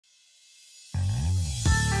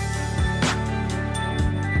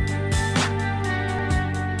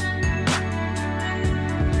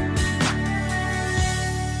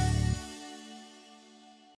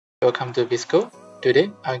Welcome to VISKOU.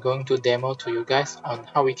 Today I'm going to demo to you guys on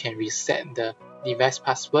how we can reset the device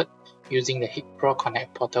password using the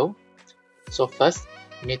Hik-ProConnect portal. So first,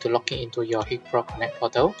 you need to log in into your Hik-ProConnect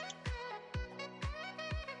portal.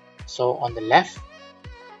 So on the left,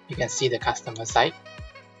 you can see the customer side.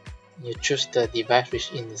 You choose the device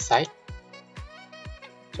which is in the site.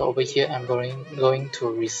 So over here, I'm going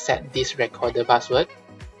to reset this recorder password.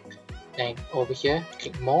 Then over here,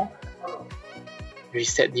 click More.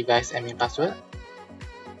 Reset device admin password.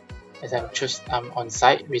 As I'm on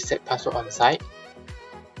site, reset password on site.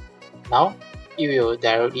 Now it will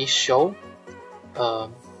directly show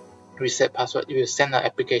reset password. It will send an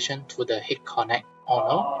application to the Hik-ProConnect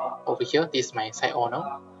owner. Over here, this is my site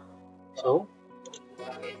owner. So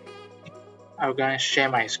I'm gonna share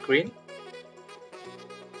my screen.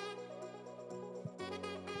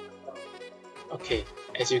 Okay,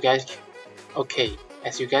 as you guys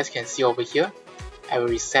can see over here, I will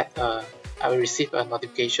receive a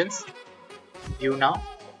notifications. View now.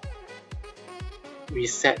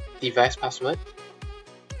 Reset device password.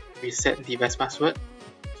 Reset device password.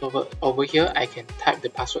 So over here, I can type the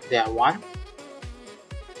password that I want.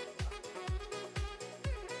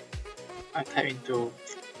 I type into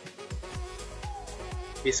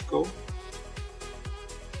VISKOU.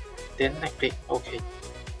 Then I click OK.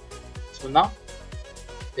 So now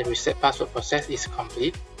the reset password process is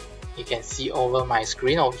complete. You can see over my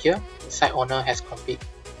screen over here, the site owner has complete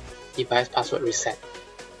device password reset.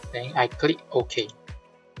 Then I click OK.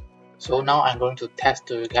 So now I'm going to test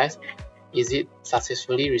to you guys, is it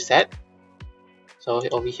successfully reset? So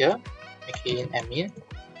over here, I key in admin,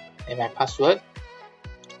 and my password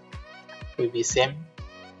will be same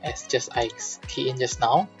as just I key in just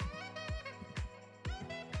now.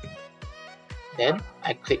 Then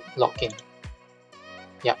I click login.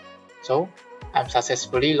 Yep, so I'm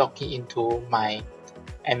successfully logging into my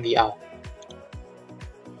MVR.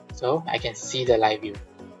 So I can see the live view.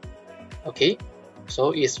 Okay,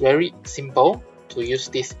 so it's very simple to use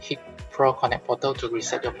this Hik-ProConnect portal to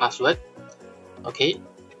reset your password. Okay,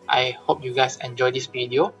 I hope you guys enjoy this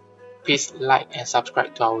video. Please like and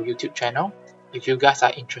subscribe to our YouTube channel. If you guys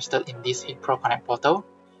are interested in this Hik-ProConnect portal,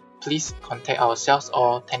 please contact our sales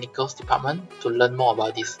or technicals department to learn more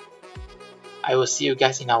about this. I will see you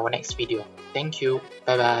guys in our next video. Thank you.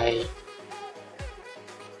 Bye bye.